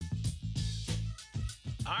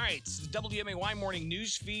All right, it's the WMAY morning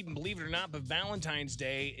news feed, and believe it or not, but Valentine's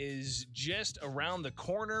Day is just around the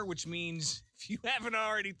corner, which means if you haven't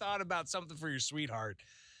already thought about something for your sweetheart,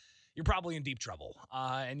 you're probably in deep trouble,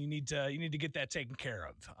 and you need to get that taken care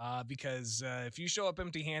of because if you show up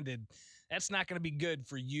empty-handed, that's not going to be good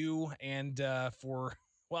for you and for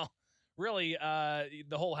really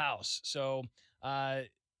the whole house. So.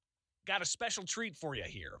 Got a special treat for you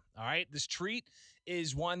here. All right. This treat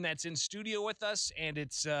is one that's in studio with us, and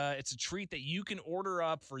it's a treat that you can order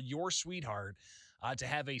up for your sweetheart to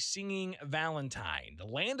have a singing Valentine. The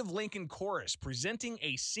Land of Lincoln Chorus presenting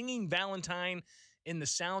a singing Valentine in the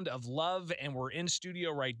sound of love, and we're in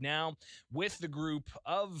studio right now with the group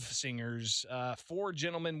of singers, 4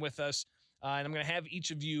 gentlemen with us. And I'm going to have each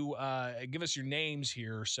of you give us your names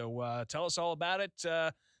here. So tell us all about it.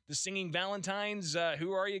 The Singing Valentines.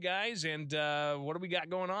 Who are you guys, and what do we got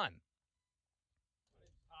going on?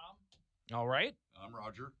 Tom. All right. I'm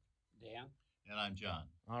Roger. Dan. And I'm John.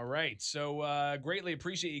 All right. So greatly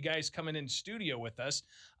appreciate you guys coming in studio with us.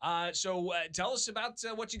 So tell us about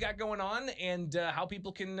what you got going on and how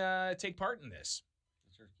people can take part in this.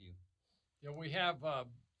 Sure, Q. Yeah, we have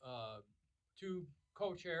 2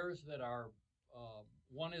 co-chairs that are,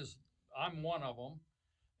 I'm one of them,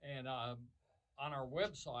 and on our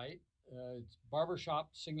website, it's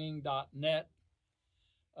barbershopsinging.net.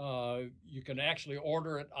 You can actually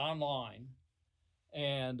order it online,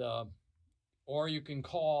 and or you can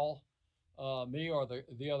call me or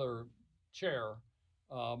the other chair.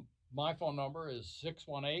 My phone number is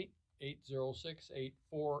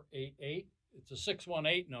 618-806-8488. It's a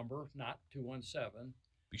 618 number, not 217.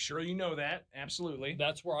 Be sure you know that. Absolutely.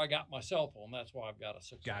 That's where I got my cell phone. That's why I've got a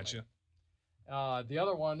 618. Gotcha. The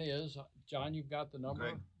other one is, John, you've got the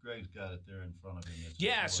number? Greg's got it there in front of him.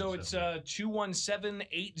 So it's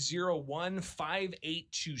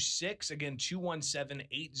 217-801-5826. Again,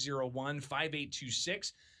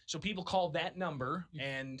 217-801-5826. So people call that number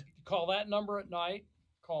and you call that number at night,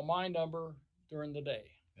 call my number during the day.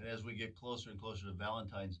 And as we get closer and closer to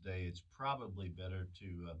Valentine's Day, it's probably better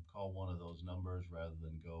to call one of those numbers rather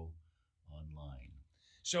than go online.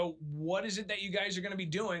 So what is it that you guys are going to be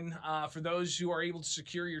doing for those who are able to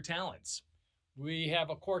secure your talents? We have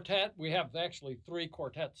a quartet. We have actually 3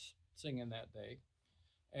 quartets singing that day.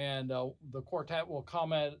 And the quartet will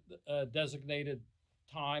come at a designated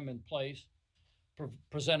time and place,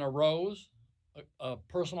 present a rose, a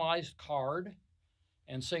personalized card,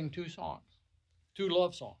 and sing 2 songs, 2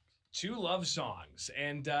 love songs. 2 love songs.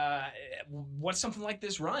 And what's something like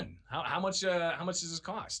this run? How much does this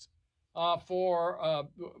cost?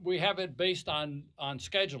 We have it based on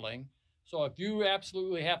scheduling. So if you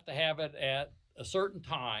absolutely have to have it at a certain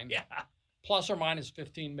time, plus or minus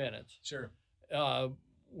 15 minutes, sure,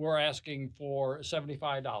 we're asking for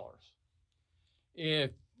 $75.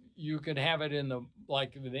 If you can have it in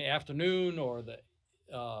the afternoon or the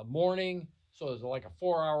morning, so there's like a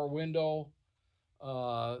 4-hour window,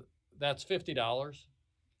 that's $50.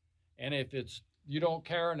 And if you don't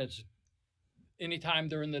care and it's anytime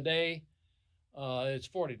during the day, it's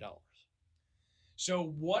 $40.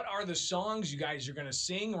 So what are the songs you guys are going to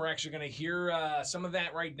sing? We're actually going to hear some of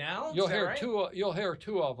that right now. You'll hear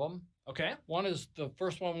 2 of them. Okay. One is the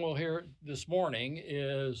first one we'll hear this morning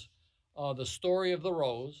is The Story of the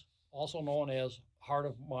Rose, also known as Heart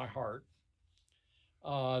of My Heart.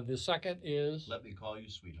 The second is Let Me Call You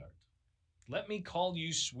Sweetheart. Let Me Call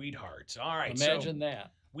You Sweetheart. All right. Imagine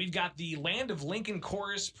that. We've got the Land of Lincoln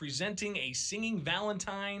Chorus presenting a singing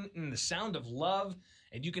Valentine in the sound of love.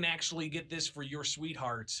 And you can actually get this for your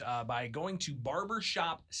sweetheart by going to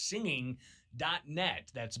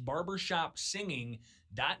barbershopsinging.net. That's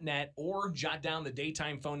barbershopsinging.net, or jot down the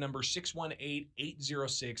daytime phone number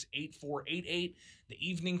 618-806-8488. The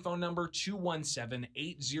evening phone number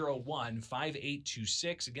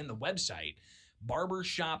 217-801-5826. Again, the website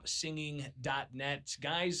barbershopsinging.net.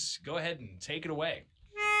 Guys, go ahead and take it away.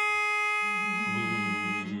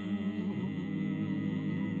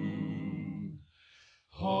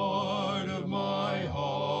 Heart of my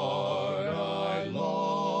heart, I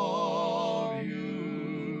love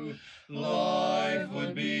you. Life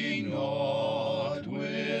would be naught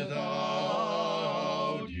without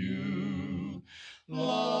you.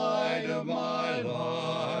 Light of my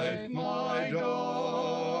life, my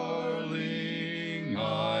darling,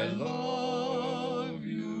 I love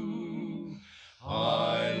you.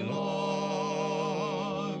 I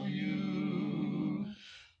love you.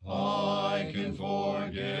 I can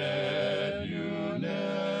forget you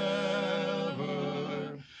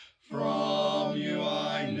never. From you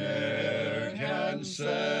I ne'er can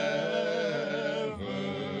sever.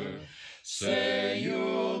 Say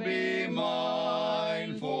you'll be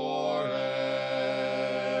mine forever.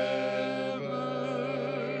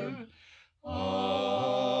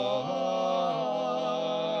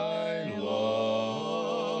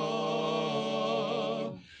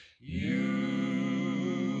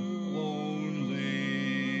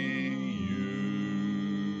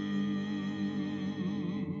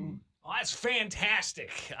 It's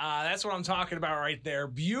fantastic. That's what I'm talking about right there.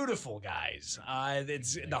 Beautiful, guys.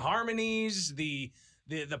 It's the harmonies, the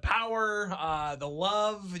power, the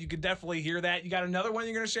love. You could definitely hear that. You got another one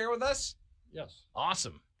you're going to share with us? Yes.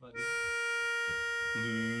 Awesome.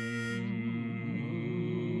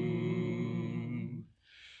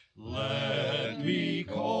 Let me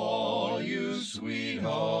call you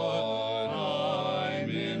sweetheart,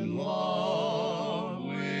 I'm in love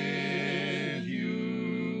with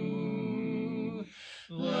you.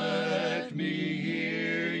 Let me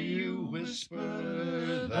hear you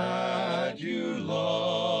whisper that you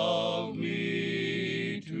love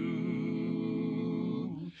me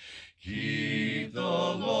too. Keep the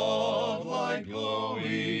love light glowing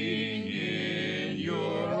in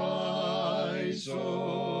your eyes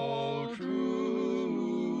so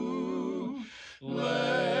true.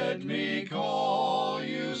 Let me call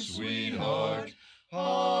you sweetheart,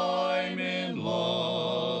 I'm in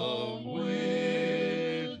love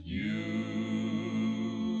with you.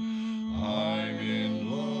 I'm in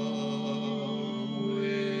love with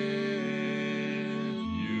you.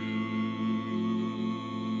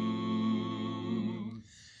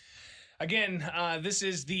 Again, this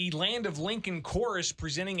is the Land of Lincoln Chorus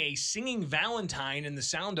presenting a Singing Valentine in the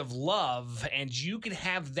Sound of Love, and you could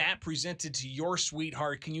have that presented to your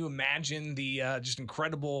sweetheart. Can you imagine the just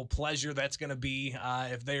incredible pleasure that's going to be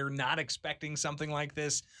if they're not expecting something like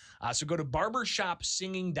this? So go to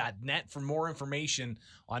barbershopsinging.net for more information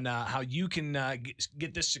on how you can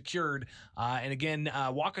get this secured. And again,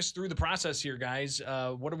 walk us through the process here, guys.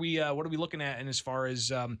 What are we looking at, and as far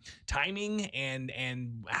as timing and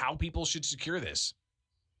how people should secure this?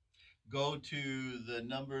 Go to the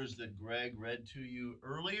numbers that Greg read to you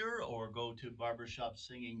earlier, or go to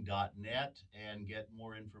barbershopsinging.net and get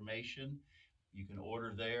more information. You can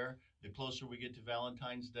order there. The closer we get to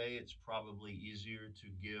Valentine's Day, it's probably easier to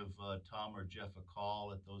give Tom or Jeff a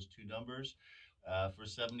call at those two numbers. For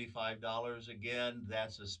 $75, again,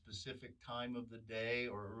 that's a specific time of the day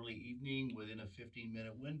or early evening within a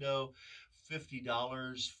 15-minute window.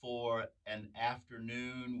 $50 for an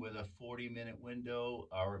afternoon with a 40-minute window,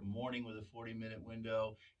 or morning with a 40-minute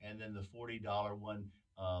window, and then the $40 one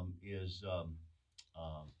is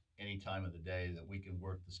any time of the day that we can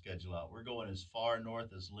work the schedule out. We're going as far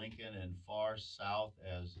north as Lincoln and far south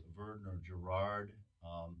as Verdon or Girard,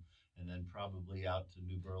 and then probably out to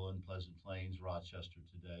New Berlin, Pleasant Plains, Rochester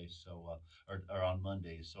today, so or on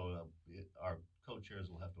Monday. So our co-chairs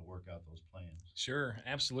will have to work out those plans. Sure,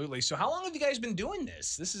 absolutely. So how long have you guys been doing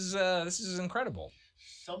this? This is incredible.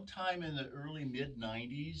 Sometime in the early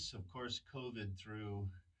mid-90s, of course, COVID threw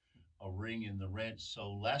a ring in the wrench.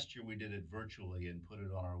 So last year we did it virtually and put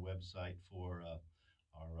it on our website for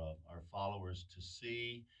our followers to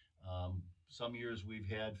see. Some years we've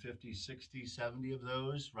had 50, 60, 70 of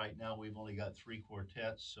those. Right now we've only got 3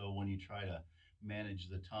 quartets. So when you try to manage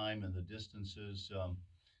the time and the distances,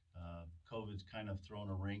 COVID's kind of thrown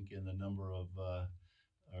a rink in the number of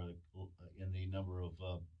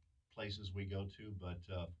places we go to, but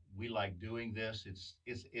we like doing this.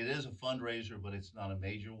 It is a fundraiser, but it's not a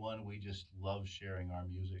major one. We just love sharing our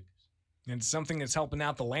music. And it's something that's helping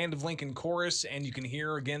out the Land of Lincoln Chorus, and you can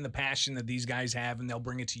hear, again, the passion that these guys have, and they'll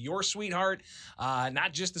bring it to your sweetheart,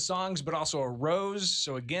 not just the songs, but also a rose.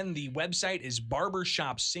 So, again, the website is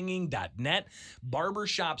barbershopsinging.net,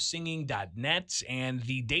 barbershopsinging.net, and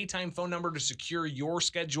the daytime phone number to secure your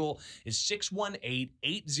schedule is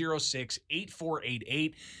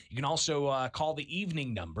 618-806-8488. You can also call the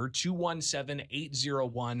evening number,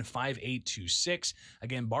 217-801-5826.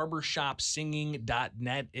 Again,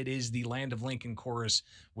 barbershopsinging.net. It is the Land of Lincoln Chorus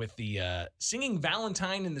with the Singing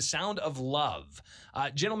Valentine in the Sound of Love.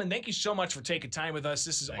 Gentlemen, thank you so much for taking time with us.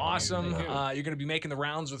 This is awesome. You're going to be making the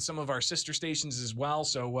rounds with some of our sister stations as well,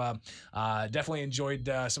 so definitely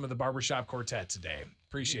enjoyed some of the Barbershop Quartet today.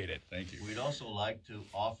 Appreciate it. Thank you. We'd also like to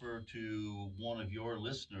offer to one of your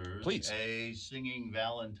listeners a Singing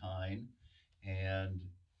Valentine, and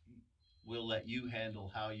we'll let you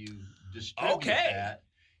handle how you distribute that.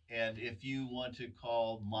 And if you want to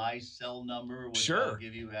call my cell number, which I'll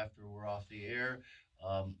give you after we're off the air,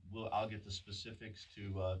 I'll get the specifics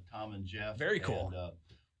to Tom and Jeff. Very cool. And,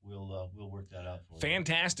 we'll work that out for you.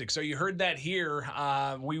 Fantastic. So you heard that here.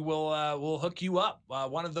 We'll hook you up.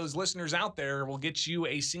 One of those listeners out there will get you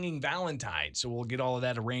a Singing Valentine. So we'll get all of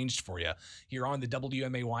that arranged for you here on the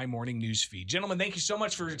WMAY Morning News Feed. Gentlemen, thank you so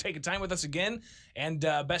much for taking time with us again, and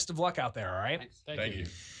best of luck out there, all right? Thank you.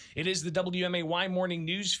 It is the WMAY Morning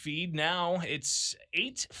News Feed. Now it's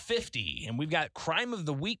 8:50, and we've got Crime of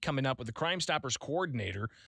the Week coming up with the Crime Stoppers coordinator,